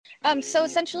So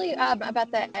essentially,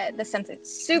 about the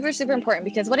census, super important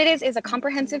because what it is a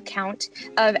comprehensive count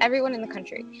of everyone in the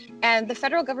country, and the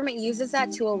federal government uses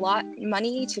that to allot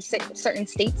money to certain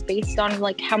states based on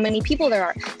like how many people there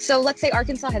are. So let's say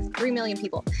Arkansas has 3 million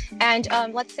people, and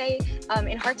let's say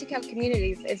in hard to count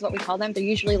communities is what we call them. They're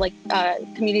usually like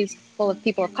communities full of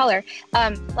people of color.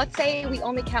 Let's say we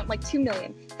only count like 2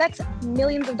 million. That's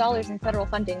millions of dollars in federal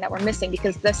funding that we're missing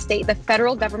because the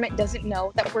federal government doesn't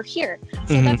know that we're here.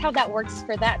 So that's how that works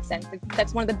for that sense.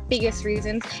 That's one of the biggest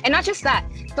reasons. And not just that,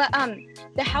 but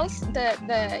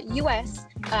the U.S.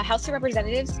 House of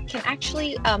Representatives can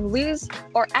actually lose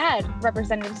or add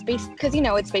representatives because,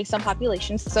 it's based on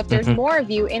population. So if there's more of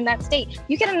you in that state,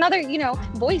 you get another,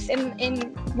 voice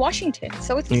in Washington.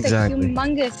 So it's just a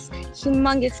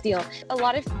humongous deal. A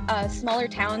lot of smaller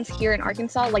towns here in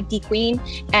Arkansas, like DeQueen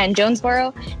and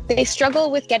Jonesboro, they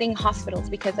struggle with getting hospitals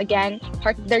because, again,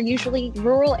 they're usually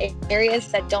rural areas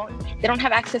that don't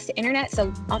have access to internet.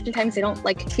 So oftentimes they don't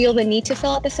feel the need to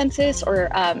fill out the census, or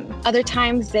other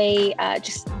times they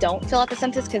just don't fill out the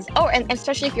census because, and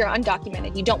especially if you're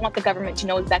undocumented, you don't want the government to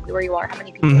know exactly where you are, how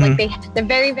many people. They're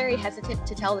very, very hesitant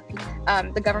to tell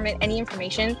the government any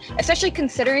information, especially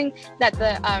considering that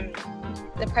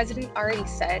the president already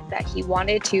said that he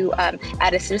wanted to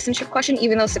add a citizenship question,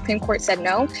 even though Supreme Court said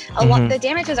no. The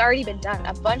damage has already been done.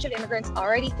 A bunch of immigrants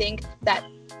already think that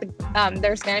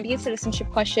there's going to be a citizenship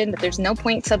question, but there's no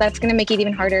point. So that's going to make it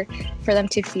even harder for them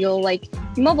to feel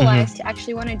mobilized to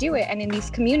actually want to do it. And in these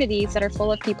communities that are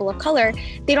full of people of color,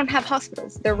 they don't have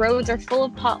hospitals. Their roads are full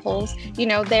of potholes.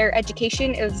 Their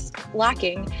education is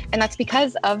lacking. And that's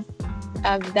because of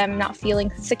them not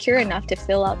feeling secure enough to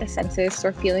fill out the census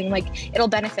or feeling like it'll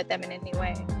benefit them in any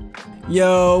way.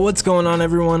 Yo, what's going on,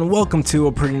 everyone? Welcome to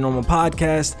A Pretty Normal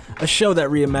Podcast, a show that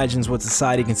reimagines what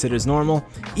society considers normal.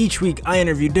 Each week, I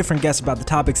interview different guests about the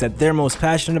topics that they're most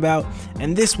passionate about,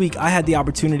 and this week, I had the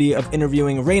opportunity of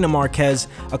interviewing Reyna Marquez,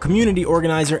 a community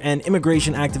organizer and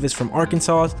immigration activist from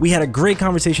Arkansas. We had a great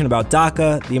conversation about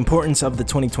DACA, the importance of the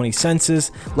 2020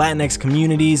 census, Latinx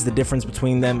communities, the difference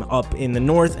between them up in the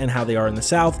north and how they are in the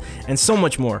south, and so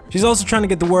much more. She's also trying to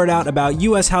get the word out about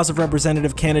U.S. House of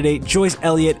Representative candidate Joyce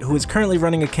Elliott, who is currently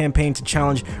running a campaign to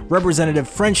challenge Representative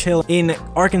French Hill in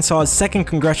Arkansas's 2nd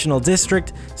Congressional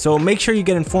District. So make sure you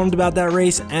get informed about that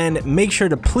race, and make sure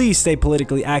to please stay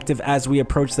politically active as we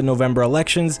approach the November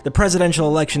elections. The presidential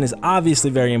election is obviously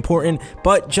very important,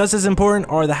 but just as important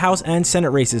are the House and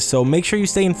Senate races. So make sure you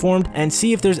stay informed and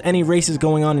see if there's any races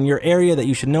going on in your area that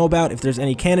you should know about, if there's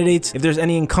any candidates, if there's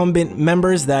any incumbent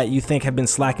members that you think have been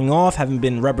slacking off, haven't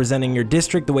been representing your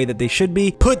district the way that they should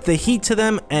be. Put the heat to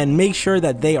them and make sure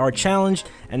that they are challenged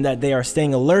and that they are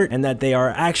staying alert and that they are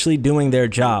actually doing their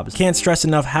jobs. Can't stress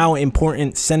enough how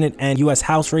important Senate and U.S.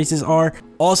 House races are.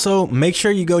 Also, make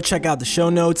sure you go check out the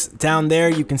show notes. Down there,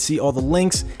 you can see all the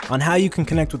links on how you can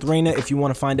connect with Reyna if you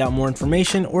want to find out more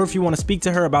information or if you want to speak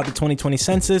to her about the 2020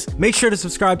 census. Make sure to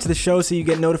subscribe to the show so you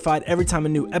get notified every time a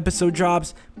new episode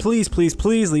drops. Please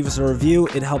leave us a review.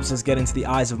 It helps us get into the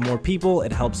eyes of more people.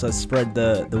 It helps us spread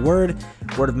the word.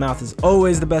 Word of mouth is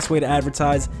always the best way to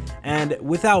advertise. And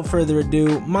without further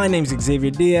ado, my name's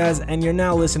Xavier Diaz, and you're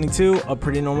now listening to A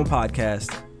Pretty Normal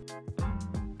Podcast.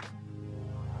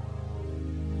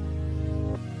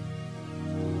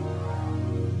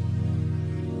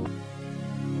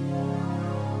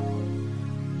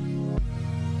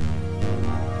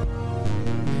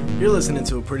 You're listening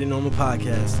to A Pretty Normal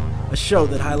Podcast, a show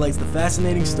that highlights the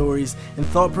fascinating stories and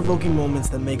thought-provoking moments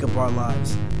that make up our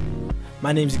lives.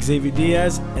 My name's Xavier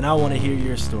Diaz, and I want to hear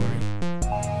your story.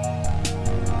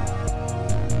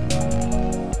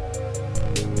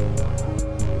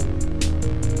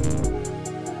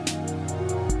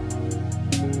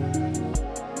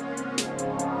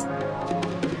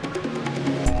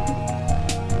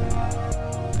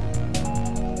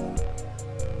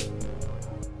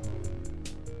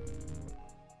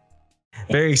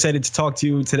 Very excited to talk to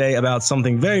you today about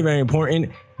something very, very important,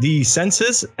 the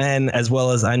census, and as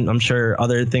well as I'm sure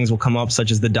other things will come up,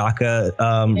 such as the DACA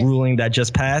ruling that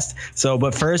just passed. So,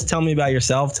 but first, tell me about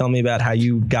yourself. Tell me about how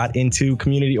you got into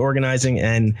community organizing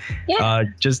and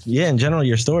in general,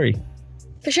 your story.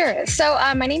 For sure. So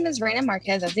my name is Reyna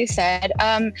Marquez, as you said.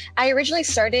 I originally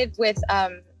started with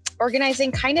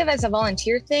organizing kind of as a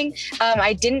volunteer thing.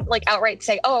 I didn't like outright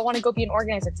say, oh, I want to go be an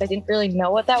organizer, because I didn't really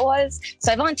know what that was.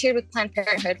 So I volunteered with Planned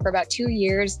Parenthood for about 2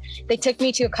 years. They took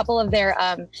me to a couple of their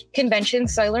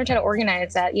conventions. So I learned how to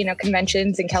organize at,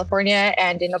 conventions in California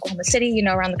and in Oklahoma City,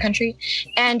 around the country.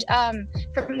 And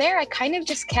from there, I kind of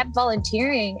just kept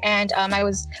volunteering, and I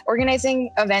was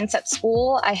organizing events at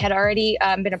school. I had already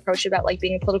been approached about like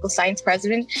being a political science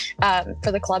president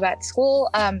for the club at school.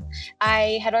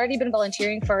 I had already been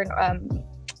volunteering for an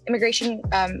immigration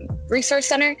resource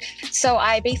center. So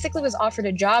I basically was offered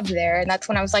a job there. And that's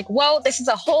when I was like, whoa, this is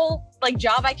a whole like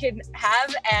job I could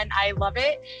have, and I love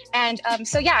it. And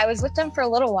so yeah, I was with them for a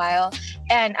little while,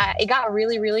 and it got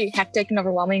really, really hectic and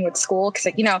overwhelming with school,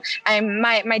 because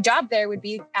my job there would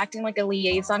be acting like a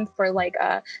liaison for like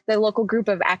the local group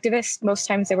of activists. Most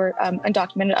times they were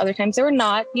undocumented, other times they were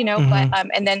not, but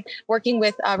and then working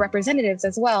with representatives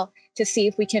as well to see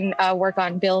if we can work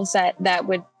on bills that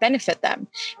would benefit them.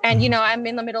 And I'm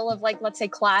in the middle of like, let's say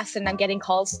class, and I'm getting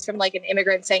calls from like an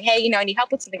immigrant saying, hey, I need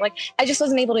help with something. Like I just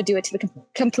wasn't able to do it to the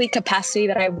complete capacity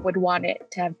that I would want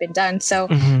it to have been done. So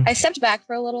I stepped back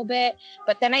for a little bit,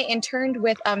 but then I interned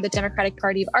with the Democratic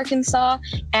Party of Arkansas,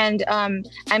 and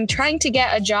I'm trying to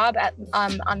get a job at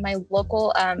on my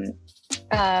local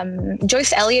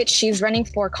Joyce Elliott. She's running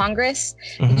for Congress,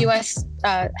 U.S.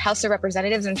 House of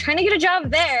Representatives. I'm trying to get a job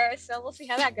there, so we'll see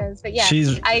how that goes. But yeah,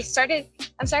 I'm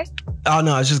sorry. Oh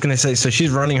no, I was just gonna say, so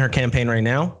she's running her campaign right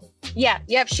now? Yeah,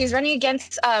 yep. She's running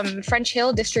against French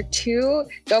Hill District 2.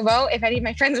 Go vote if any of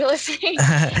my friends are listening.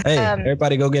 Hey,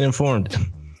 everybody go get informed.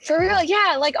 For real,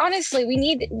 yeah. Like honestly, we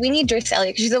need Joyce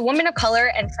Elliott, because she's a woman of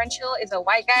color, and French Hill is a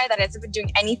white guy that hasn't been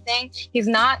doing anything. He's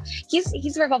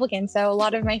a Republican, so a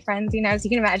lot of my friends, as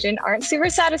you can imagine, aren't super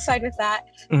satisfied with that.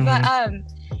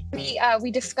 But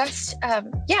we discussed,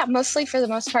 mostly for the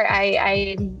most part,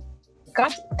 I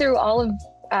got through all of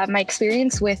my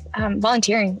experience with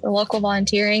volunteering, local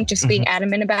volunteering, just being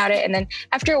adamant about it. And then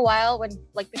after a while, when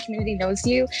like the community knows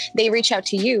you, they reach out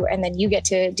to you, and then you get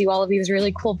to do all of these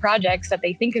really cool projects that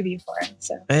they think of you for.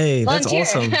 So hey, volunteer.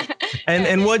 That's awesome.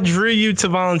 And what drew you to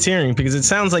volunteering? Because it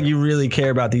sounds like you really care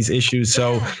about these issues.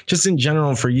 So just in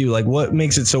general for you, like what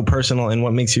makes it so personal, and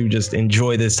what makes you just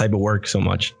enjoy this type of work so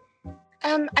much?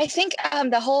 I think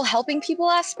the whole helping people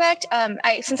aspect,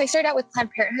 since I started out with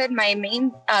Planned Parenthood, my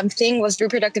main thing was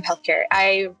reproductive health care.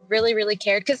 I really, really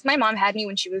cared, because my mom had me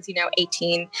when she was,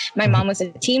 18. My mom was a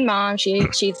teen mom.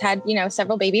 She's had,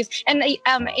 several babies. And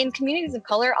in communities of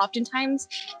color, oftentimes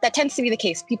that tends to be the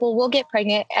case. People will get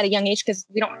pregnant at a young age because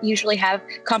we don't usually have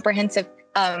comprehensive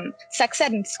sex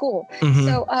ed in school.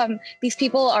 So these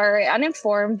people are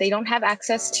uninformed. They don't have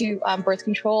access to birth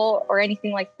control or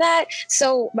anything like that.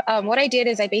 So what I did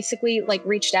is I basically like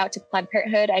reached out to Planned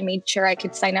Parenthood. I made sure I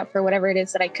could sign up for whatever it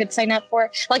is that I could sign up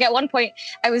for. Like at one point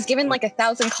I was given like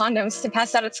 1,000 condoms to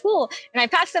pass out at school, and I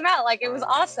passed them out. Like it was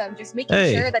awesome, just making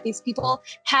sure that these people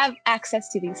have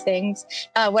access to these things,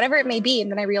 whatever it may be.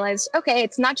 And then I realized, okay,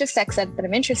 it's not just sex ed that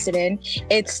I'm interested in.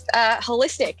 It's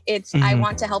holistic. It's I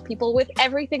want to help people with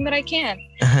everything that I can.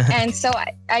 And so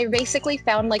I basically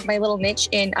found like my little niche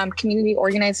in community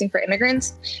organizing for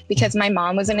immigrants, because my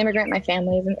mom was an immigrant, my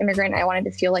family is an immigrant. I wanted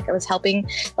to feel like I was helping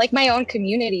like my own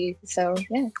community. So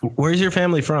yeah. Where's your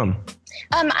family from?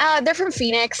 They're from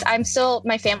Phoenix.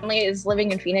 My family is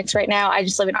living in Phoenix right now. I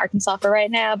just live in Arkansas for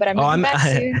right now, but I'm moving back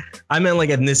soon. I meant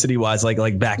like ethnicity wise,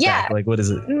 like back. Like what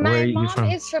is it? Where are you from? My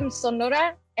mom is from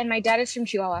Sonora, and my dad is from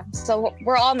Chihuahua. So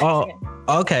we're all Mexican.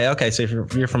 Oh, okay. So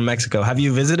you're from Mexico. Have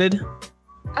you visited?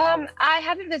 I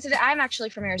haven't visited. I'm actually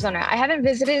from Arizona. I haven't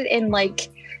visited in like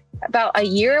about a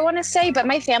year, I want to say, but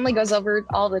my family goes over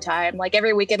all the time. Like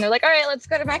every weekend, they're like, all right, let's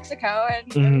go to Mexico.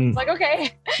 And it's like,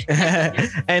 okay.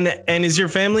 and is your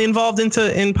family involved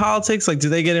in politics? Like, do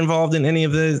they get involved in any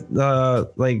of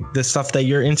the stuff that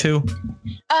you're into?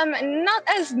 Not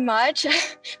as much.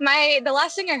 The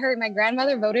last thing I heard, my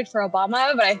grandmother voted for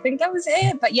Obama, but I think that was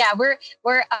it. But yeah,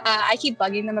 I keep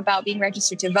bugging them about being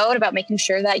registered to vote, about making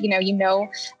sure that,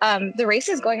 the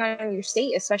races going on in your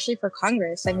state, especially for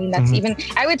Congress. I mean, that's even,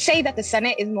 I would say that the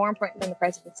Senate is more important than the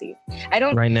presidency. I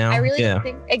don't right now. I really don't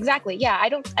think exactly. Yeah.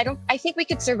 I think we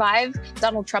could survive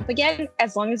Donald Trump again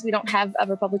as long as we don't have a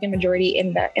Republican majority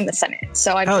in the Senate.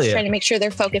 So I'm just trying to make sure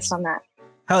they're focused on that.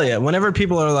 Hell yeah. Whenever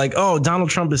people are like, oh, Donald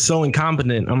Trump is so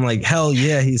incompetent, I'm like, hell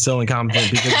yeah, he's so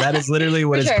incompetent, because that is literally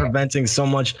what is preventing so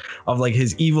much of like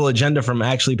his evil agenda from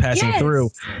actually passing through.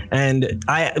 And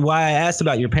why I asked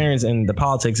about your parents and the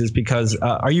politics is because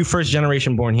are you first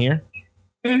generation born here?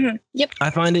 Yep. I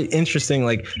find it interesting.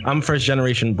 Like I'm first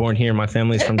generation born here. My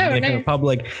family's from the Dominican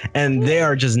Republic, and they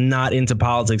are just not into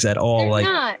politics at all.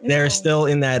 They're still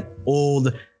in that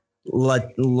old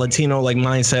Latino like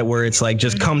mindset where it's like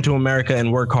just come to America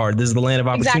and work hard. This is the land of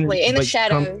opportunity. Exactly, in the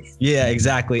shadows. Yeah,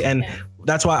 exactly. And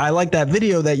that's why I like that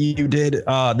video that you did,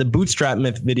 the bootstrap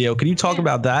myth video. Could you talk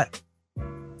about that?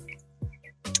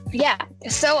 Yeah.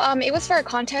 So it was for a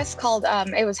contest called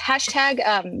it was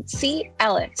hashtag See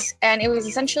Alex, and it was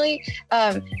essentially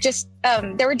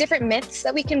there were different myths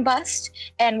that we can bust,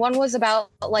 and one was about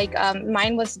like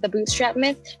mine was the bootstrap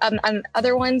myth. And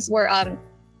other ones were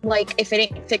like if it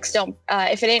ain't fixed, don't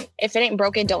if it ain't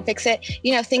broken, don't fix it.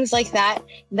 You know, things like that.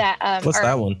 What's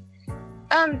that one?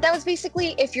 That was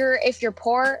basically if you're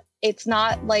poor, it's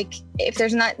not like if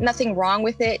there's nothing wrong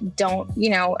with it, don't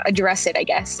address it, I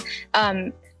guess.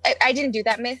 I didn't do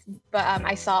that myth, but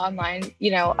I saw online,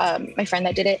 my friend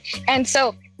that did it. And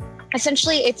so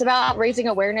essentially it's about raising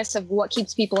awareness of what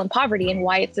keeps people in poverty and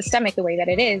why it's systemic the way that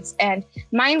it is. And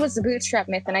mine was the bootstrap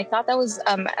myth. And I thought that was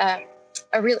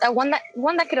one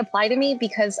that could apply to me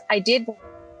because I did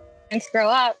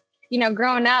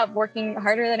growing up working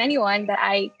harder than anyone that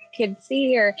I could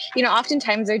see, or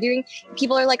oftentimes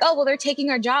people are like, oh well, they're taking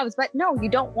our jobs, but no, you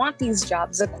don't want these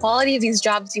jobs. The quality of these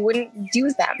jobs, you wouldn't do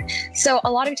them. So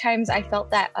a lot of times I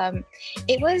felt that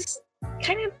it was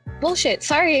kind of bullshit.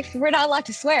 Sorry if we're not allowed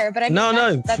to swear, but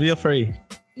that's feel free.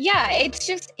 Yeah,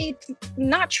 it's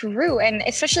not true. And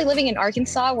especially living in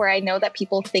Arkansas, where I know that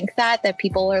people think that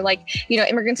people are like,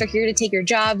 immigrants are here to take your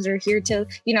jobs, or here to,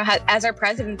 as our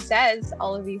president says,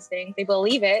 all of these things, they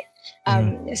believe it.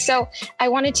 So I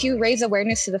wanted to raise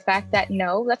awareness to the fact that,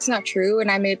 no, that's not true.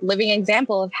 And I'm a living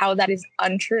example of how that is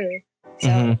untrue.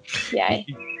 So, yeah.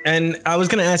 And I was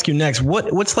going to ask you next,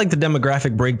 what's like the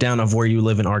demographic breakdown of where you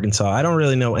live in Arkansas? I don't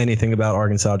really know anything about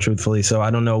Arkansas, truthfully, so I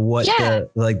don't know what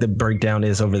the breakdown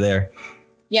is over there.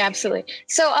 Yeah, absolutely.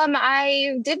 So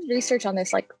I did research on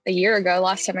this like a year ago,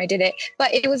 last time I did it,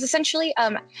 but it was essentially,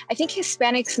 I think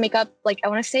Hispanics make up I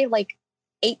want to say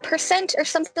 8% or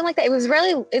something like that. It was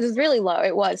really low.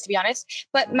 It was, to be honest.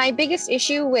 But my biggest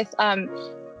issue with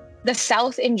the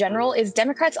South in general is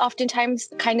Democrats oftentimes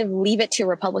kind of leave it to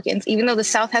Republicans, even though the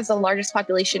South has the largest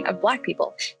population of Black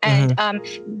people. And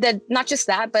not just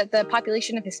that, but the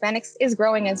population of Hispanics is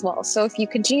growing as well. So if you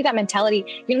continue that mentality,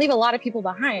 you're gonna leave a lot of people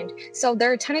behind. So there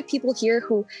are a ton of people here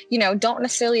who, don't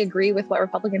necessarily agree with what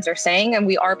Republicans are saying. And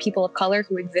we are people of color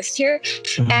who exist here.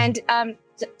 And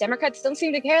Democrats don't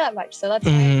seem to care that much. So that's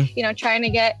why, trying to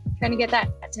get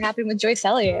that to happen with Joyce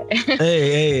Elliott.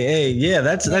 hey. Yeah,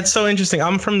 that's so interesting.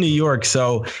 I'm from New York.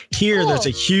 So here there's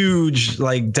a huge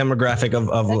demographic of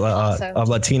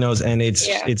Latinos. And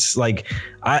it's like,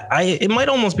 it might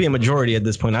almost be a majority at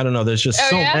this point. I don't know. There's just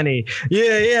many.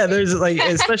 Yeah. There's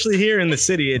especially here in the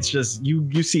city, it's just,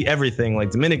 you see everything like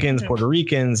Dominicans, Puerto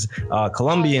Ricans,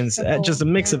 Colombians, just a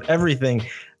mix of everything.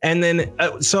 And then,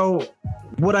 so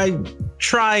what I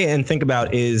try and think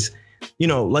about is,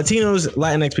 Latinos,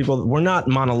 Latinx people, we're not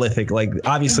monolithic. Like,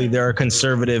 obviously there are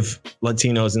conservative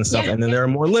Latinos and stuff, and then there are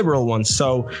more liberal ones.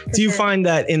 So do you find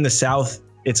that in the South,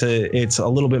 it's a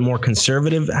little bit more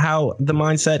conservative how the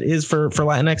mindset is for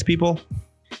Latinx people?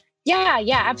 Yeah,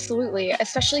 absolutely.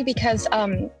 Especially because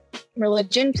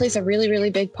religion plays a really, really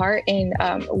big part in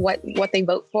what they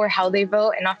vote for, how they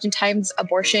vote. And oftentimes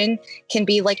abortion can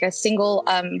be like a single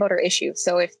voter issue.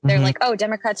 So if they're like, oh,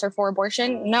 Democrats are for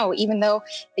abortion. No, even though,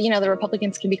 the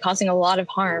Republicans can be causing a lot of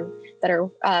harm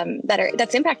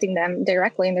that's impacting them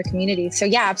directly in their communities. So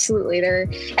yeah, absolutely.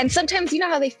 And sometimes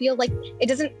how they feel like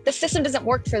the system doesn't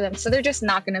work for them. So they're just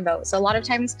not going to vote. So a lot of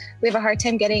times we have a hard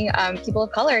time getting people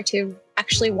of color to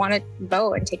actually want to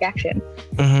vote and take action.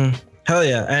 Hell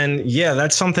yeah. And yeah,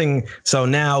 that's something. So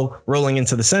now rolling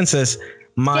into the census,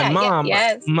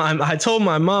 I told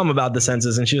my mom about the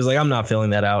census and she was like, I'm not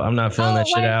filling that out. I'm not filling that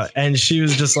shit out. And she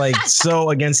was just like so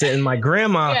against it. And my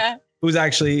grandma, who's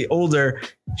actually older,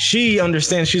 she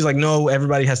understands. She's like, no,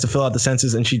 everybody has to fill out the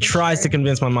census. And she tries to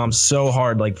convince my mom so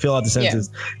hard, fill out the census.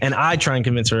 And I try and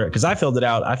convince her because I filled it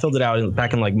out. I filled it out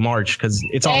back in March because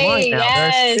it's online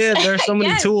now. There are so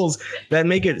many tools that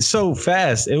make it so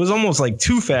fast. It was almost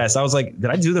too fast. I was like, did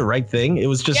I do the right thing? It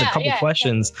was just a couple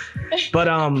questions. But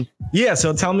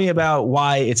so tell me about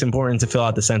why it's important to fill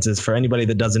out the census for anybody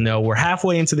that doesn't know. We're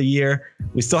halfway into the year.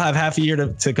 We still have half a year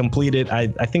to complete it. I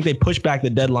think they pushed back the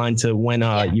deadline to when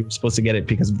you were supposed to get it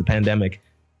because of the pandemic.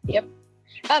 Yep.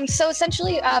 So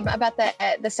essentially about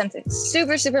the census,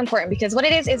 super, super important because what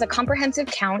it is a comprehensive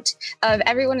count of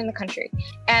everyone in the country.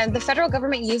 And the federal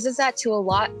government uses that to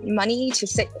allot money to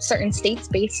certain states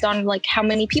based on how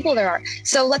many people there are.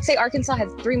 So let's say Arkansas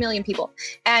has 3 million people.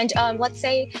 And let's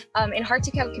say in hard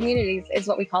to count communities is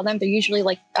what we call them. They're usually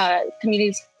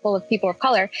communities full of people of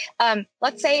color.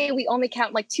 Let's say we only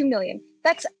count 2 million.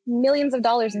 That's millions of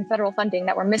dollars in federal funding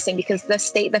that we're missing because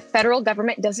the federal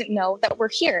government doesn't know that we're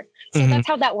here. So that's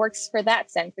how that works for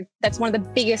that sense. That's one of the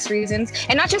biggest reasons.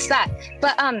 And not just that,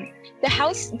 but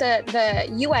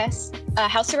the U.S.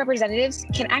 House of Representatives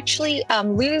can actually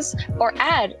lose or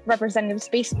add representatives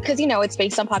because, it's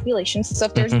based on population. So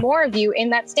if there's more of you in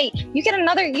that state, you get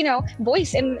another,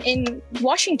 voice in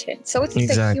Washington. So it's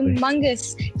just a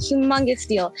humongous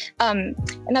deal.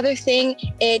 Another thing,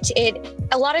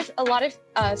 a lot of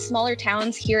smaller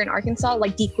towns here in Arkansas,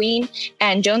 like DeQueen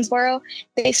and Jonesboro,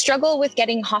 they struggle with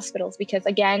getting hospitals because,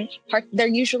 again, they're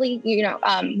usually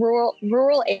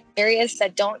rural areas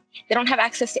that don't have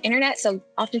access to internet. So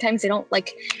oftentimes they don't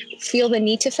feel the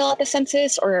need to fill out the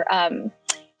census, or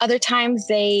other times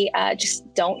they just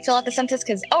don't fill out the census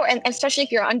because and especially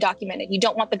if you're undocumented, you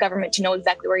don't want the government to know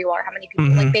exactly where you are, how many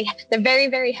people. They're very,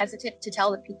 very hesitant to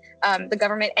tell the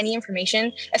government any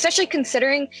information, especially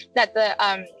considering that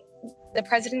the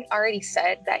president already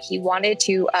said that he wanted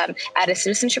to add a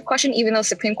citizenship question, even though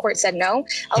Supreme Court said no.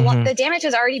 The damage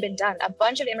has already been done. A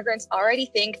bunch of immigrants already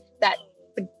think that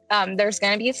there's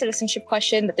going to be a citizenship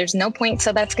question, that there's no point.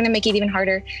 So that's going to make it even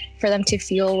harder for them to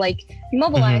feel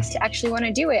mobilized to actually want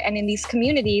to do it. And in these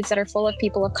communities that are full of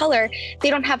people of color, they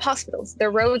don't have hospitals. Their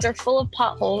roads are full of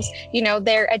potholes.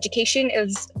 Their education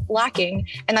is lacking.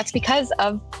 And that's because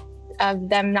of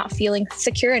them not feeling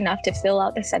secure enough to fill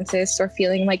out the census or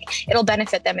feeling like it'll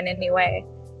benefit them in any way.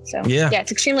 So yeah,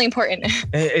 it's extremely important.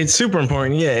 It's super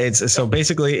important. Yeah. So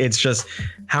basically it's just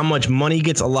how much money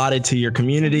gets allotted to your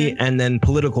community and then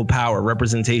political power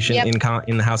representation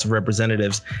in the House of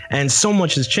Representatives. And so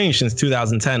much has changed since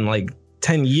 2010.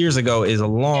 10 years ago is a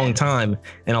long time,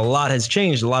 and a lot has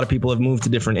changed. A lot of people have moved to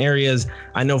different areas.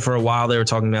 I know for a while they were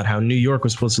talking about how New York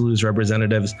was supposed to lose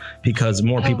representatives because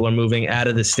more people are moving out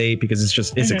of the state because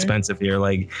it's expensive here.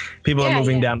 People are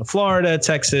moving down to Florida,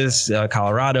 Texas,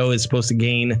 Colorado is supposed to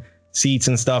gain seats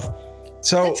and stuff.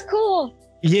 So that's cool.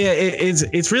 Yeah,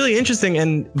 it's really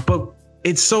interesting, but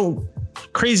it's so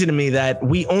crazy to me that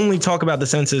we only talk about the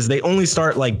census. They only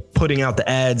start putting out the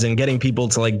ads and getting people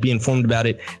to be informed about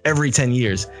it every 10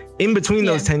 years. In between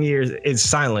those 10 years, it's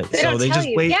silent. So they just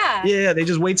wait. Yeah, they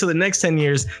just wait till the next 10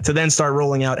 years to then start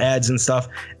rolling out ads and stuff.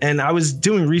 And I was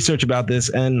doing research about this,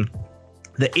 and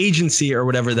the agency or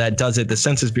whatever that does it, the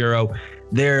Census Bureau,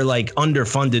 they're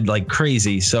underfunded like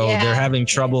crazy. So they're having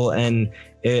trouble. And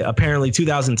apparently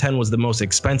 2010 was the most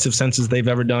expensive census they've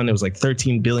ever done. It was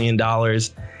 $13 billion.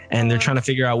 And they're trying to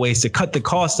figure out ways to cut the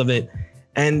cost of it.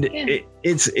 And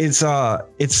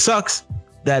it sucks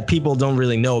that people don't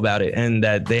really know about it and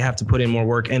that they have to put in more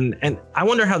work. And I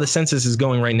wonder how the census is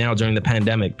going right now during the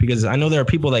pandemic, because I know there are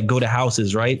people that go to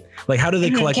houses, right? How do they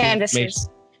collect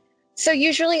information? So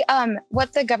usually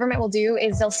what the government will do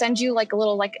is they'll send you a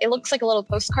little, it looks like a little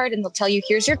postcard, and they'll tell you,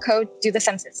 here's your code, do the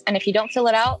census. And if you don't fill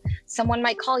it out, someone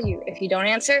might call you. If you don't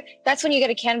answer, that's when you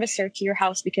get a canvasser to your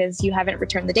house because you haven't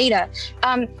returned the data.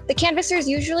 The canvassers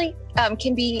usually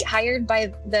can be hired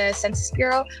by the Census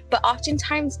Bureau, but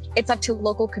oftentimes it's up to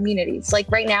local communities.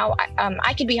 Right now,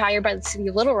 I could be hired by the city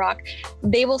of Little Rock.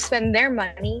 They will spend their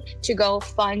money to go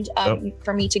fund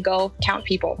for me to go count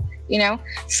people,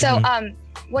 So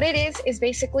what it is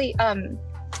basically,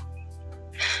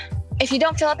 if you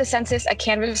don't fill out the census, a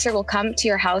canvasser will come to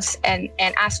your house and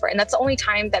ask for it. And that's the only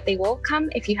time that they will come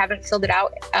if you haven't filled it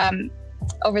out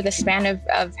over the span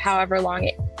of however long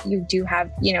you do have,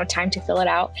 time to fill it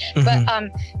out.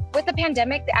 But with the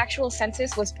pandemic, the actual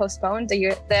census was postponed.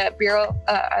 The Bureau,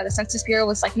 the Census Bureau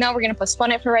was like, no, we're going to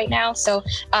postpone it for right now. So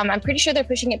I'm pretty sure they're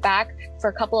pushing it back for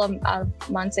a couple of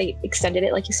months. They extended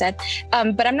it, like you said.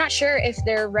 But I'm not sure if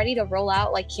they're ready to roll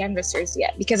out canvassers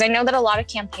yet, because I know that a lot of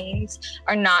campaigns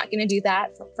are not going to do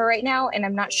that for right now. And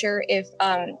I'm not sure if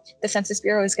the Census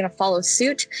Bureau is going to follow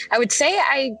suit. I would say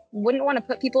I wouldn't want to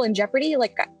put people in jeopardy.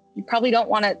 You probably don't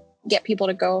want to get people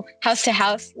to go house to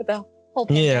house with the whole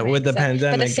pandemic. With the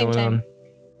pandemic going on.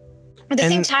 At the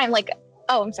same time,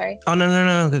 I'm sorry. Oh,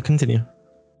 no, continue.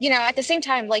 At the same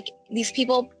time, these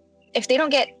people, if they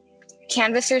don't get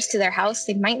canvassers to their house,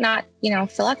 they might not,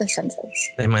 fill out the census.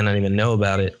 They might not even know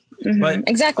about it. But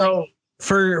exactly. So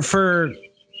for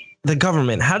the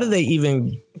government, how do they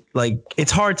even,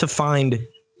 it's hard to find,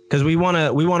 because we want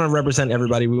to represent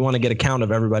everybody. We want to get a count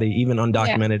of everybody, even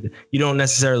undocumented. Yeah. You don't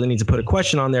necessarily need to put a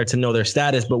question on there to know their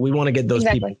status, but we want to get those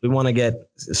people. We want to get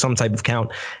some type of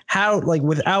count. How,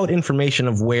 without information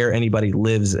of where anybody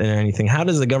lives and anything, how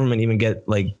does the government even get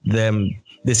them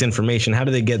this information? How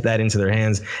do they get that into their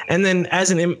hands? And then as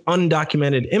an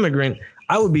undocumented immigrant,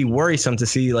 I would be worrisome to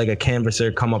see a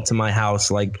canvasser come up to my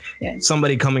house,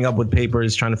 somebody coming up with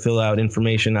papers trying to fill out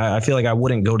information. I feel like I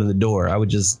wouldn't go to the door. I would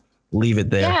just leave it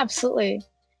there. Yeah, absolutely.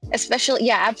 Especially,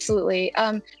 yeah, absolutely.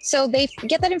 So they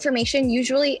get that information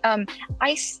usually.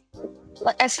 ICE,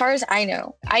 as far as I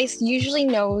know, ICE usually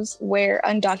knows where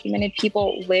undocumented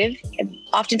people live. And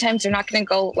oftentimes they're not going to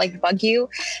go like bug you.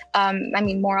 I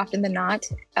mean, more often than not,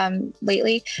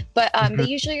 lately. But they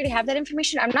usually already have that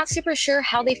information. I'm not super sure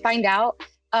how they find out.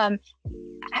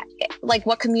 Like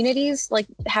what communities like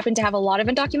happen to have a lot of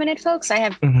undocumented folks. I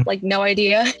have like no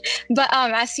idea. But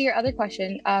as to your other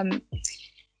question,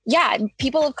 yeah,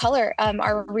 people of color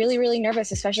are really, really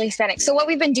nervous, especially Hispanic. So what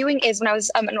we've been doing is, when I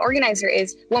was an organizer,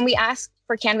 is when we ask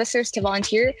for canvassers to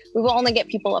volunteer, we will only get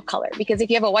people of color. Because if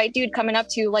you have a white dude coming up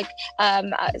to like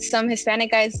some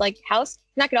Hispanic guy's like house,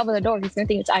 knock it over the door, he's gonna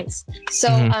think it's ICE. So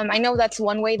I know that's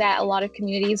one way that a lot of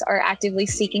communities are actively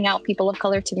seeking out people of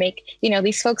color to make, you know,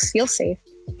 these folks feel safe.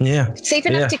 Yeah. Safe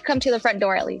enough to come to the front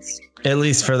door, at least. At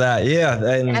least for that. Yeah.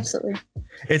 And absolutely.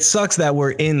 It sucks that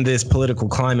we're in this political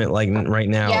climate like right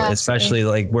now, especially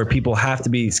like where people have to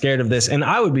be scared of this. And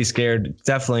I would be scared,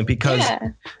 definitely, because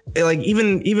like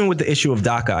even with the issue of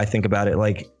DACA, I think about it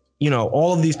like, you know,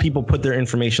 all of these people put their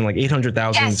information, like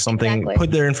 800,000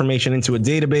 put their information into a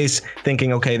database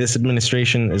thinking, OK, this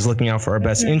administration is looking out for our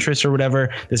best interests or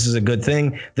whatever. This is a good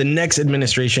thing. The next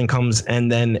administration comes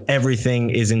and then everything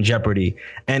is in jeopardy.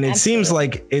 And it seems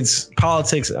like it's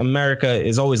politics. America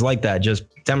is always like that. Just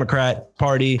Democrat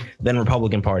Party, then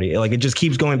Republican Party. Like it just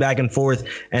keeps going back and forth.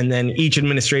 And then each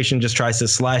administration just tries to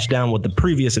slash down what the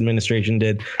previous administration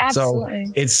did. Absolutely.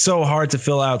 So it's so hard to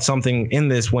fill out something in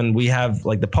this when we have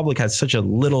like the public has such a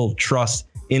little trust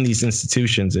in these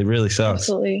institutions. It really sucks.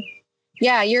 Absolutely.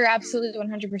 Yeah, you're absolutely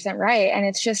 100% right. And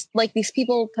it's just like these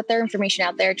people put their information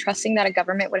out there, trusting that a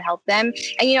government would help them.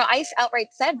 And, you know, ICE outright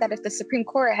said that if the Supreme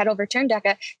Court had overturned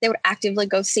DACA, they would actively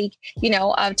go seek, you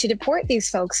know, to deport these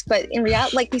folks. But in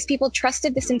reality, like these people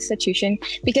trusted this institution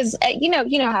because, you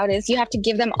know how it is. You have to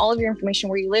give them all of your information,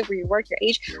 where you live, where you work, your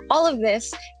age, all of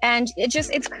this. And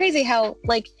it's crazy how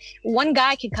like one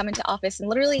guy could come into office and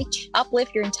literally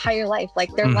uplift your entire life, like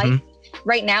their life.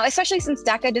 Right now, especially since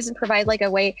DACA doesn't provide like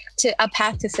a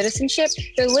path to citizenship,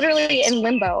 they're literally in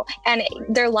limbo and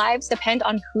their lives depend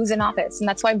on who's in office. And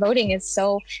that's why voting is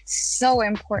so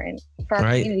important for our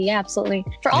community. Yeah, absolutely.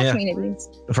 For all communities.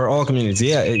 For all communities.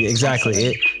 Yeah,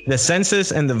 exactly. The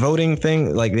census and the voting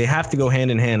thing, like they have to go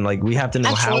hand in hand. Like we have to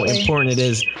know how important it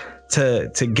is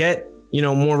to get, you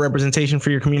know, more representation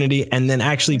for your community and then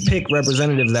actually pick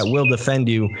representatives that will defend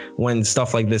you when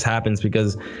stuff like this happens,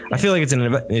 because I feel like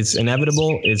it's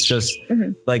inevitable. It's just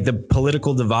like the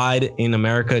political divide in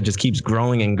America just keeps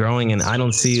growing and growing. And I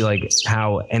don't see like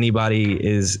how anybody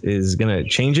is going to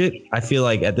change it. I feel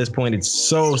like at this point it's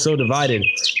so divided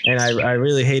and I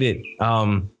really hate it.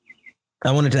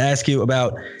 I wanted to ask you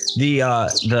about the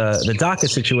DACA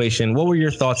situation. What were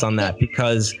your thoughts on that?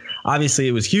 Because obviously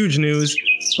it was huge news,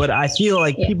 but I feel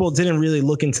like people didn't really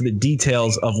look into the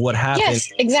details of what happened.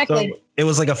 Yes, exactly. So it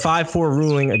was like a 5-4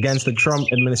 ruling against the Trump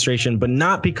administration, but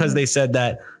not because they said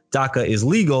that DACA is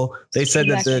legal. They said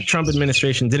that the Trump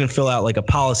administration didn't fill out like a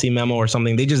policy memo or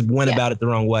something. They just went about it the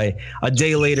wrong way. A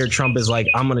day later, Trump is like,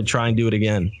 I'm going to try and do it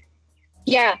again.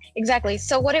 Yeah, exactly.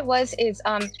 So what it was is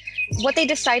what they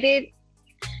decided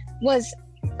was,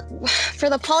 for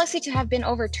the policy to have been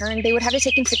overturned, they would have to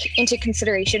take into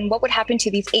consideration what would happen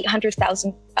to these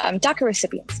 800,000 DACA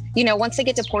recipients. You know, once they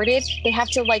get deported, they have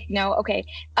to like know, okay,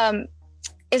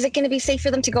 is it going to be safe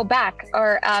for them to go back?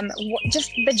 Or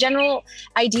just the general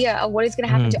idea of what is going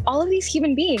to happen to all of these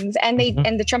human beings. And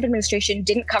and the Trump administration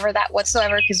didn't cover that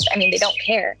whatsoever because, I mean, they don't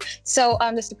care. So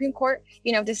the Supreme Court,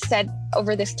 you know, just said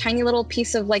over this tiny little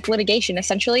piece of like litigation,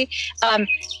 essentially,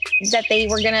 that they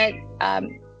were going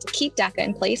to keep DACA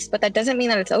in place, but that doesn't mean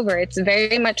that it's over. It's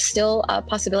very much still a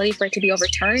possibility for it to be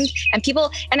overturned. And people,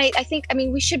 and I think, I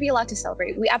mean, we should be allowed to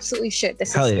celebrate. We absolutely should.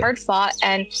 This is hard fought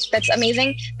and that's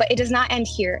amazing, but it does not end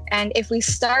here. And if we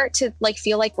start to like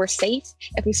feel like we're safe,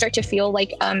 if we start to feel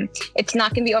like it's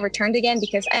not going to be overturned again,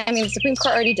 because I mean, the Supreme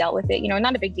Court already dealt with it, you know,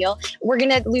 not a big deal. We're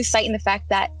going to lose sight in the fact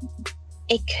that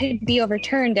it could be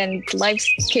overturned and lives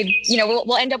could, you know,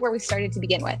 we'll end up where we started to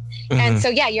begin with. And so,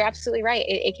 yeah, you're absolutely right.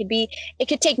 It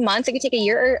could take months, it could take a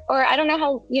year, or I don't know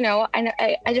how, you know,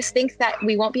 I just think that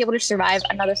we won't be able to survive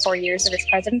another 4 years of his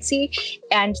presidency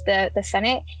and the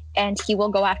Senate, and he will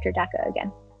go after DACA again,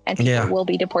 and people will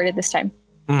be deported this time.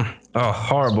 Oh,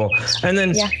 horrible. And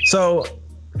then, so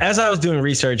as I was doing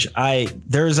research,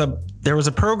 there was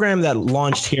a program that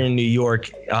launched here in New York,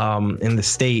 in the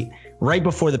state, right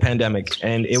before the pandemic.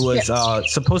 And it was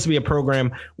supposed to be a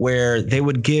program where they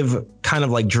would give kind of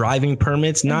like driving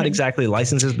permits, not exactly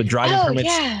licenses, but driving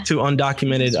permits to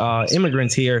undocumented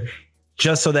immigrants here.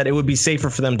 just so that it would be safer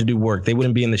for them to do work. They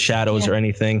wouldn't be in the shadows or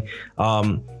anything.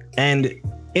 And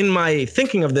in my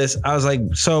thinking of this, I was like,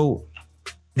 so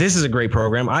this is a great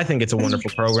program. I think it's a wonderful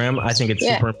program. I think it's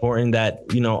super important that,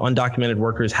 undocumented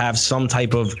workers have some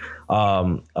type of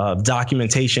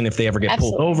documentation if they ever get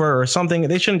pulled over or something.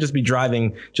 They shouldn't just be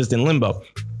driving just in limbo.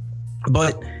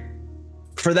 But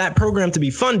for that program to be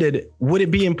funded, would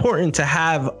it be important to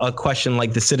have a question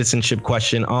like the citizenship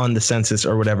question on the census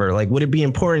or whatever? Like, would it be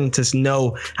important to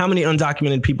know how many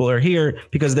undocumented people are here?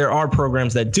 Because there are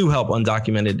programs that do help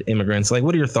undocumented immigrants. Like,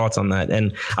 what are your thoughts on that?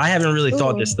 And I haven't really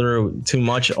thought this through too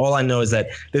much. All I know is that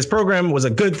this program was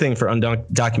a good thing for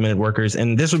undocumented workers.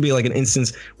 And this would be like an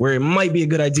instance where it might be a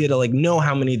good idea to like know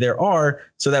how many there are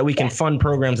so that we can fund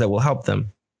programs that will help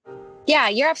them. Yeah,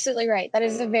 you're absolutely right. That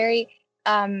is a very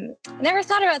never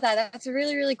thought about that. That's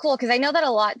really, really cool. Because I know that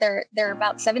a lot, there are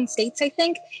about 7 states, I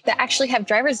think, that actually have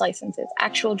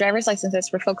actual driver's licenses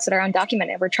for folks that are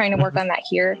undocumented. We're trying to work on that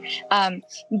here.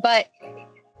 But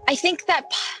I think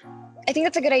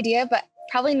that's a good idea, but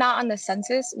probably not on the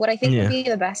census. What I think would be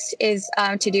the best is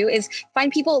to do is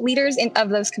find leaders of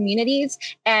those communities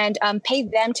and pay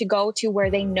them to go to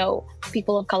where they know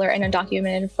people of color and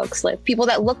undocumented folks live, people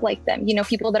that look like them,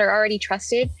 people that are already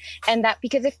trusted. And that,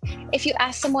 because if you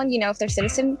ask someone, if they're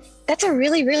citizen, that's a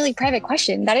really, really private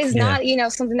question. That is not,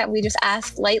 something that we just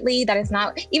ask lightly. That is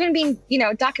not even being,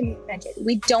 documented.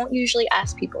 We don't usually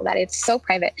ask people that. It's so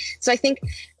private. So I think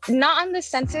not on the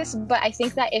census, but I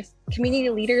think that if community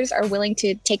leaders are willing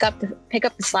to pick up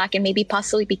the slack and maybe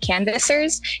possibly be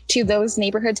canvassers to those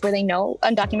neighborhoods where they know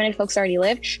undocumented folks already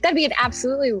live, that'd be an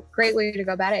absolutely great way to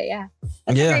go about it. Yeah.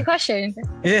 That's a great question.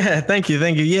 Yeah, thank you.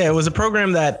 Yeah, it was a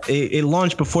program that it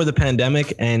launched before the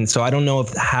pandemic. And so I don't know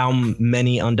how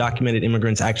many undocumented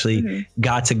immigrants actually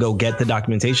got to go get the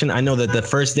documentation. I know that the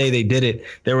first day they did it,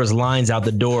 there was lines out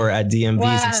the door at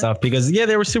DMVs and stuff because,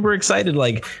 they were super excited.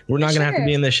 Like, we're not going to have to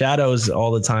be in the shadows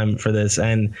all the time for this.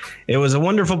 And it was a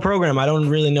wonderful program. I don't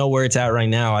really know where it's at right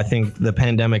now. I think the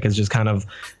pandemic has just kind of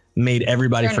made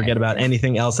everybody forget about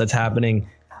anything else that's happening.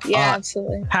 Yeah,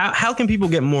 absolutely. How can people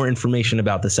get more information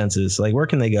about the census? Like, where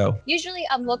can they go? Usually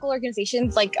local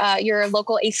organizations like your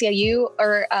local ACLU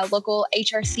or local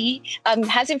HRC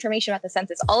has information about the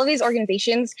census. All of these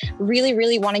organizations really,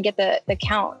 really want to get the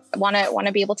count, want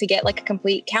to be able to get like a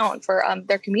complete count for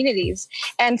their communities.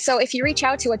 And so if you reach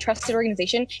out to a trusted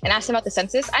organization and ask them about the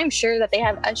census, I'm sure that they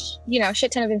have a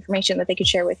shit ton of information that they could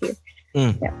share with you.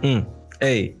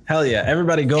 Hey, hell yeah.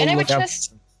 Everybody go look up.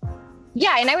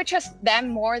 Yeah, and I would trust them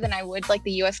more than I would like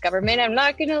the U.S. government. I'm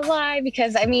not going to lie,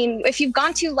 because I mean, if you've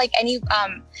gone to like any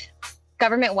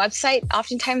government website,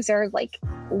 oftentimes there are like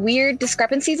weird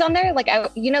discrepancies on there. Like,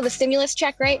 the stimulus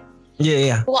check, right?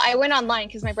 Yeah. Well, I went online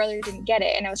because my brother didn't get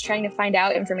it, and I was trying to find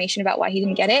out information about why he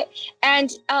didn't get it. And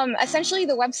essentially,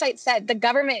 the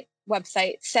government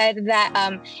website said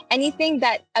that anything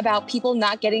that about people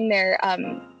not getting their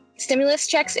stimulus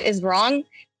checks is wrong,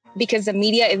 because the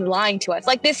media is lying to us.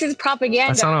 Like, this is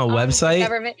propaganda. That's on a website?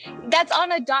 Government. That's on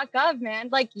a .gov, man.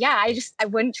 Like, I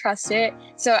wouldn't trust it.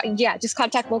 So just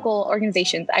contact local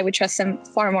organizations. I would trust them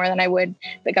far more than I would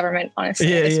the government,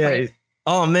 honestly. At this point.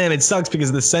 Oh man, it sucks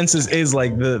because the census is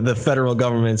like the federal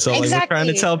government. So like, we're trying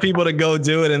to tell people to go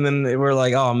do it, and then we're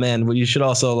like, oh man, well, you should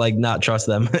also like not trust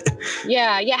them.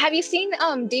 Yeah. Have you seen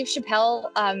Dave Chappelle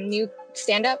new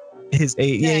stand-up? His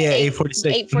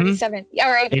 846. 847.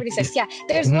 Or 846. Yeah.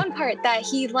 There's one part that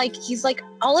he's like,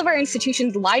 all of our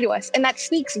institutions lie to us. And that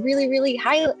speaks really, really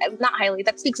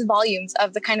that speaks volumes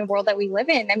of the kind of world that we live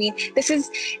in. I mean, this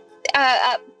is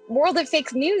a world of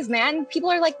fake news, man. People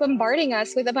are like bombarding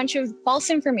us with a bunch of false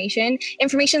information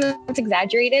that's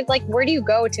exaggerated. Like, where do you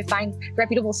go to find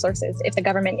reputable sources if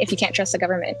you can't trust the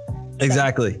government?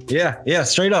 Exactly. Yeah,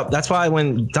 straight up. That's why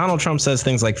when Donald Trump says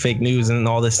things like fake news and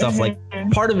all this stuff, like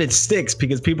part of it sticks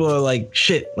because people are like,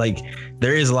 shit, like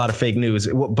there is a lot of fake news.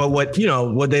 But what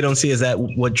they don't see is that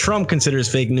what Trump considers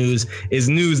fake news is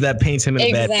news that paints him in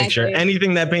a bad picture.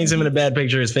 Anything that paints him in a bad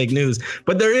picture is fake news.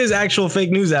 But there is actual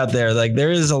fake news out there. Like,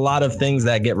 there is a lot of things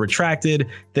that get retracted,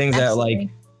 things that like,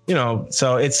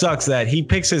 so it sucks that he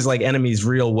picks his like enemies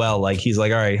real well. Like, he's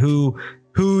like, all right, who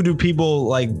do people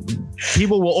like?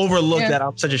 People will overlook that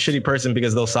I'm such a shitty person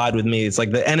because they'll side with me. It's like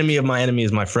the enemy of my enemy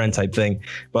is my friend type thing.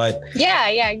 But yeah,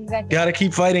 exactly. Got to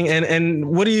keep fighting. And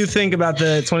what do you think about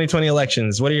the 2020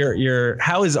 elections? What are your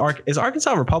how is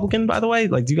Arkansas Republican, by the way?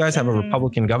 Like, do you guys have a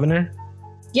Republican governor?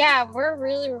 Yeah, we're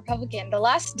really Republican. The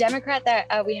last Democrat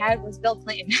that we had was Bill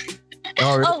Clinton.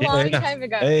 A long time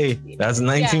ago. Hey, that's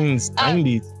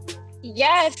 1990s.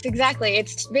 Yes, exactly.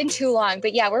 It's been too long,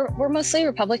 but yeah, we're mostly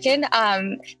Republican.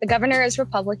 The governor is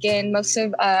Republican. Most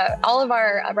of all of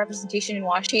our representation in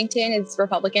Washington is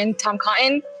Republican. Tom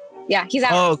Cotton, yeah, he's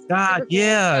out. Oh God, Super cool.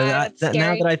 yeah. That's Now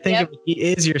scary. that I think Yep. of it, he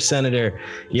is your senator.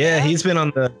 Yeah, Yeah. he's been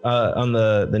on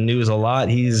the news a lot.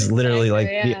 He's literally like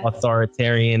Exactly, the yeah.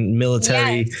 authoritarian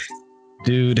military Yes.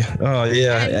 dude. Oh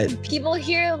yeah. And people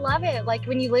here love it. Like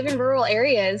when you live in rural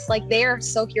areas, like they are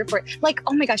so here for it. Like,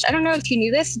 oh my gosh, I don't know if you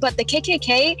knew this, but the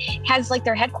KKK has like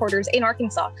their headquarters in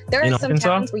Arkansas. There are some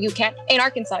towns where you can't, in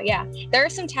Arkansas, yeah. There are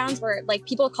some towns where like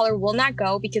people of color will not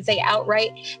go because they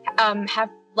outright have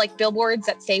like billboards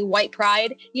that say white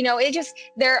pride. You know, it's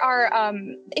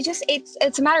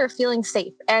a matter of feeling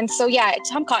safe. And so yeah,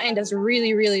 Tom Cotton does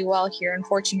really, really well here,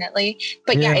 unfortunately.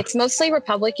 But yeah, it's mostly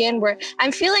Republican, where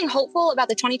I'm feeling hopeful about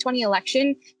the 2020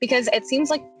 election because it seems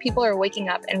like people are waking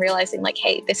up and realizing like,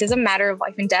 hey, this is a matter of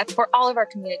life and death for all of our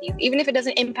communities. Even if it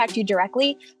doesn't impact you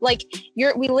directly, like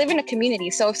we live in a community.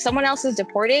 So if someone else is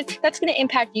deported, that's going to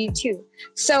impact you too.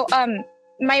 So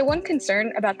my one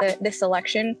concern about this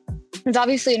election is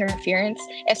obviously interference,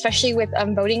 especially with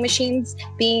voting machines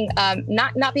being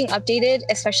not being updated,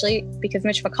 especially because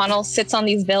Mitch McConnell sits on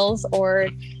these bills or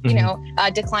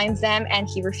declines them, and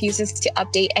he refuses to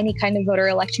update any kind of voter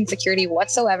election security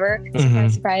whatsoever.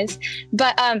 Surprise, surprise.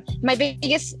 But my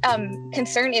biggest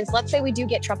concern is, let's say we do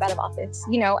get Trump out of office,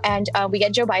 and we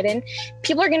get Joe Biden,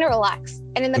 people are going to relax.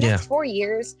 And in the next 4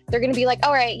 years, they're going to be like,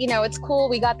 all right, it's cool.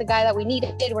 We got the guy that we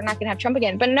needed. We're not going to have Trump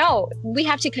again. But no, we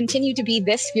have to continue to be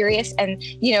this furious and,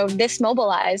 this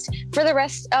mobilized for the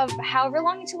rest of however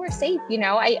long until we're safe.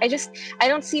 I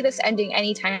don't see this ending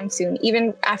anytime soon,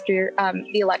 even after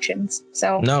the elections.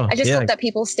 So I just hope that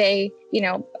people stay,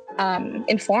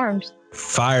 informed.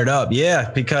 Fired up.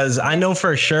 Yeah, because I know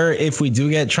for sure if we do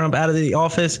get Trump out of the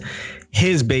office,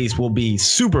 his base will be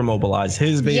super mobilized.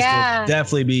 His base will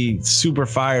definitely be super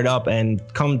fired up. And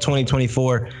come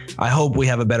 2024, I hope we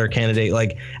have a better candidate.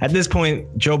 Like at this point,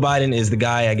 Joe Biden is the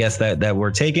guy, I guess, that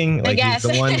we're taking. Like he's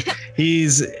the one.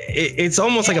 It's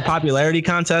almost like a popularity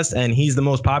contest, and he's the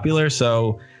most popular.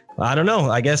 So I don't know.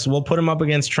 I guess we'll put him up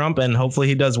against Trump, and hopefully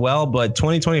he does well. But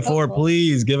 2024,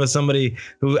 please give us somebody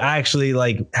who actually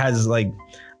has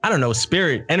I don't know,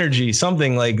 spirit, energy,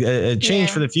 something like a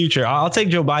change for the future. I'll take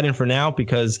Joe Biden for now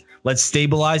because let's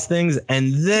stabilize things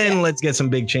and then let's get some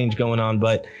big change going on.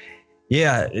 But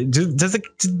yeah,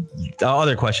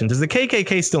 other question, does the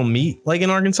KKK still meet in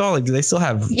Arkansas? Do they still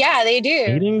have they do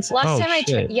meetings? Last time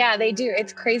they do.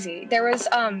 It's crazy. There was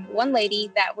one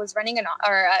lady that was running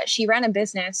she ran a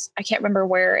business. I can't remember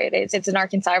where it is. It's in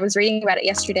Arkansas. I was reading about it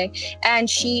yesterday, and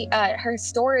she her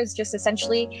store is just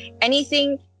essentially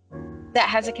anything that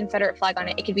has a Confederate flag on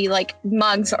it. It could be like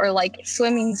mugs or like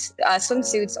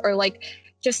swimsuits or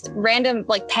just random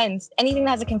pens, anything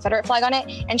that has a Confederate flag on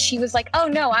it. And she was like, oh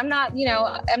no, I'm not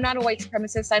a white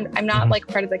supremacist. I'm not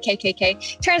part of the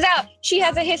KKK. Turns out she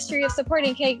has a history of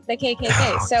supporting the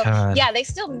KKK. God. Yeah, they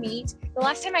still meet. The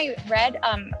last time I read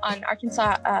on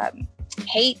Arkansas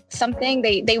hate something,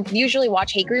 they usually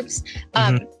watch hate groups.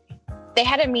 They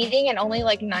had a meeting and only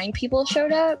 9 people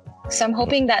showed up. So I'm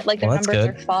hoping that the numbers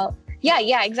are false.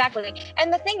 Yeah, exactly.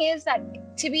 And the thing is that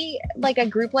to be a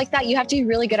group like that, you have to be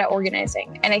really good at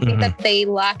organizing. And I think that they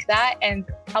lack that, and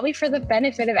probably for the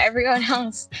benefit of everyone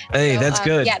else. Hey, that's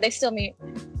good. Yeah, they still meet.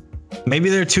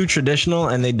 Maybe they're too traditional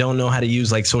and they don't know how to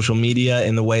use social media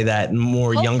in the way that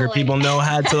more younger people know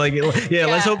how to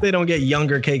let's hope they don't get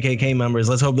younger KKK members.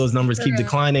 Let's hope those numbers keep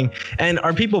declining. And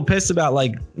are people pissed about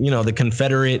the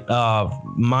Confederate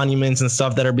monuments and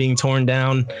stuff that are being torn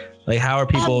down? How are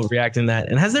people reacting to that?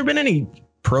 And has there been any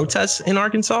protests in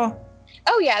Arkansas?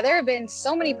 Oh yeah, there have been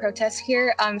so many protests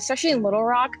here, especially in Little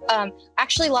Rock.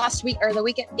 Actually, last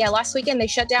weekend they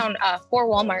shut down 4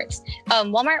 Walmarts.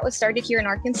 Walmart was started here in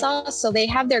Arkansas, so they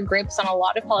have their grips on a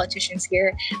lot of politicians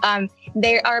here.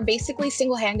 They are basically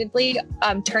single-handedly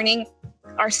turning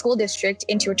our school district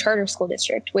into a charter school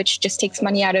district, which just takes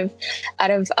money out of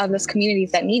those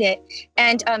communities that need it.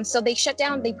 And so they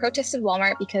protested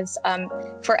Walmart because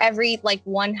for every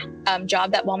one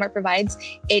job that Walmart provides,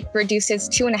 it reduces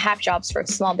 2.5 jobs for a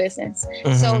small business.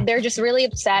 So they're just really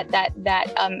upset that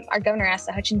our governor,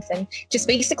 Asa Hutchinson, just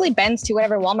basically bends to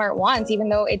whatever Walmart wants, even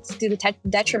though it's to the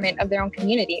detriment of their own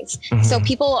communities. So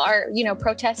people are,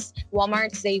 protests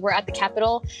Walmarts. They were at the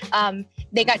Capitol.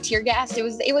 They got tear gassed.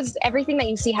 It was everything that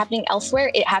you see happening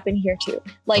elsewhere. It happened here too.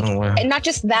 And not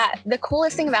just that. The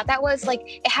coolest thing about that was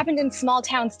it happened in small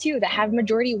towns too that have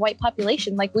majority white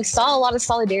population. We saw a lot of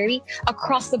solidarity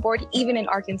across the board, even in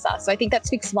Arkansas. So I think that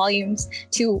speaks volumes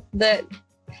to the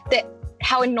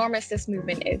how enormous this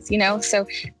movement is, So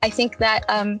I think that,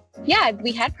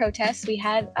 we had protests, we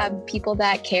had people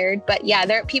that cared, but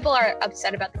people are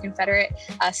upset about the Confederate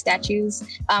statues.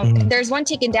 There's one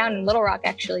taken down in Little Rock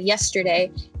actually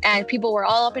yesterday, and people were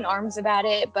all up in arms about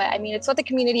it. But I mean, it's what the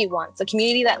community wants. The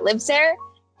community that lives there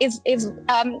is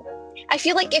I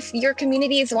feel like if your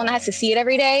community is the one that has to see it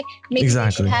every day, maybe they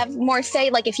should have more say.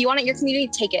 Like, if you want it in your community,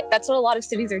 take it. That's what a lot of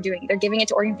cities are doing. They're giving it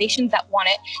to organizations that want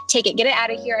it. Take it, get it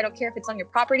out of here. I don't care if it's on your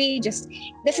property. Just,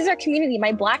 this is our community.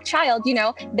 My Black child,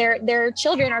 their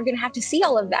children are going to have to see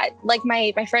all of that. Like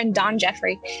my friend Dawn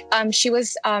Jeffrey,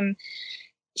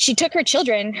 she took her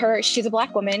children, she's a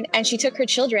Black woman, and she took her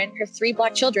 3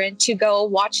 Black children, to go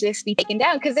watch this be taken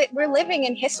down, because we're living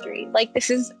in history. Like, this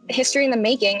is history in the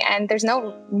making, and there's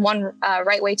no one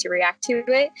right way to react to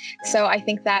it. So I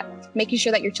think that making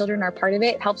sure that your children are part of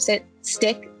it helps it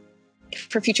stick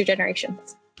for future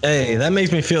generations. Hey, that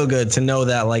makes me feel good to know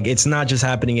that, like, it's not just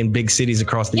happening in big cities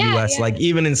across the U.S. Like,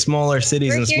 even in smaller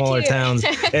cities and smaller towns.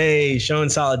 Hey, showing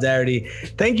solidarity.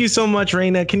 Thank you so much,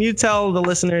 Reyna. Can you tell the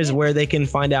listeners where they can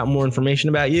find out more information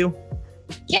about you?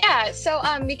 Yeah, so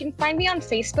you can find me on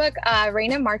Facebook,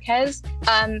 Reyna Marquez.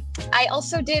 I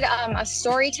also did a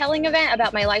storytelling event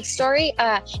about my life story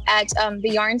at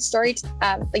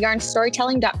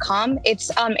theyarnstorytelling.com.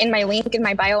 It's in my link in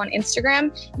my bio on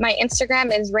Instagram. My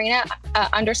Instagram is Reyna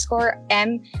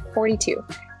 _M42.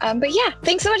 But yeah,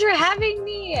 thanks so much for having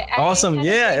me. Awesome.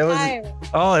 Yeah, it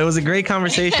was a great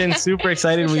conversation. Super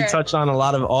excited. We touched on a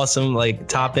lot of awesome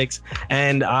topics,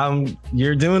 and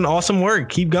you're doing awesome work.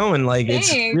 Keep going.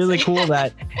 Thanks. It's really cool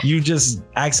that you just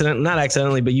not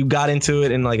accidentally, but you got into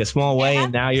it in a small way,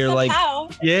 and now you're now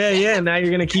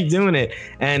you're going to keep doing it.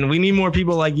 And we need more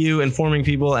people like you informing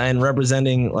people and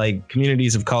representing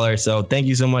communities of color. So thank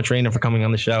you so much, Reyna, for coming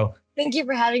on the show. Thank you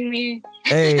for having me.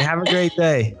 Hey, have a great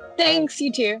day. Thanks, you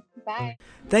too. Bye.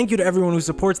 Thank you to everyone who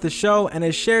supports the show and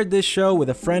has shared this show with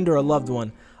a friend or a loved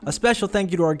one. A special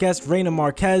thank you to our guest, Reyna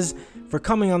Marquez, for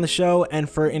coming on the show and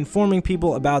for informing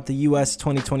people about the U.S.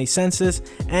 2020 Census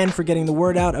and for getting the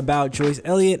word out about Joyce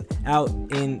Elliott out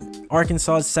in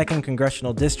Arkansas's 2nd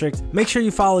Congressional District. Make sure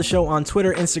you follow the show on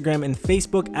Twitter, Instagram, and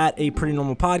Facebook at A Pretty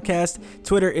Normal Podcast.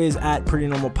 Twitter is at Pretty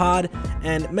Normal Pod.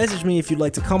 And message me if you'd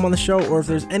like to come on the show or if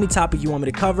there's any topic you want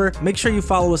me to cover. Make sure you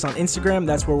follow us on Instagram.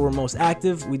 That's where we're most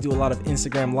active. We do a lot of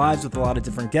Instagram lives with a lot of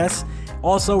different guests.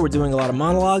 Also, we're doing a lot of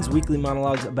monologues, weekly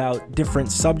monologues about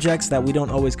different subjects that we don't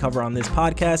always cover on this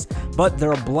podcast, but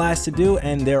they're a blast to do,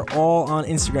 and they're all on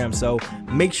Instagram. So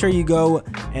make sure you go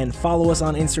and follow us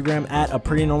on Instagram at A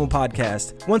Pretty Normal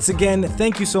Podcast. Once again,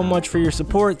 thank you so much for your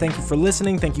support. Thank you for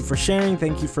listening. Thank you for sharing.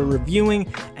 Thank you for reviewing.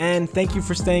 And thank you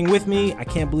for staying with me. I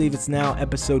can't believe it's now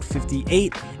episode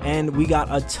 58, and we got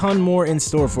a ton more in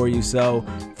store for you. So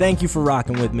thank you for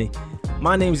rocking with me.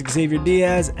 My name is Xavier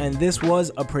Diaz, and this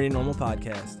was A Pretty Normal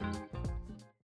Podcast.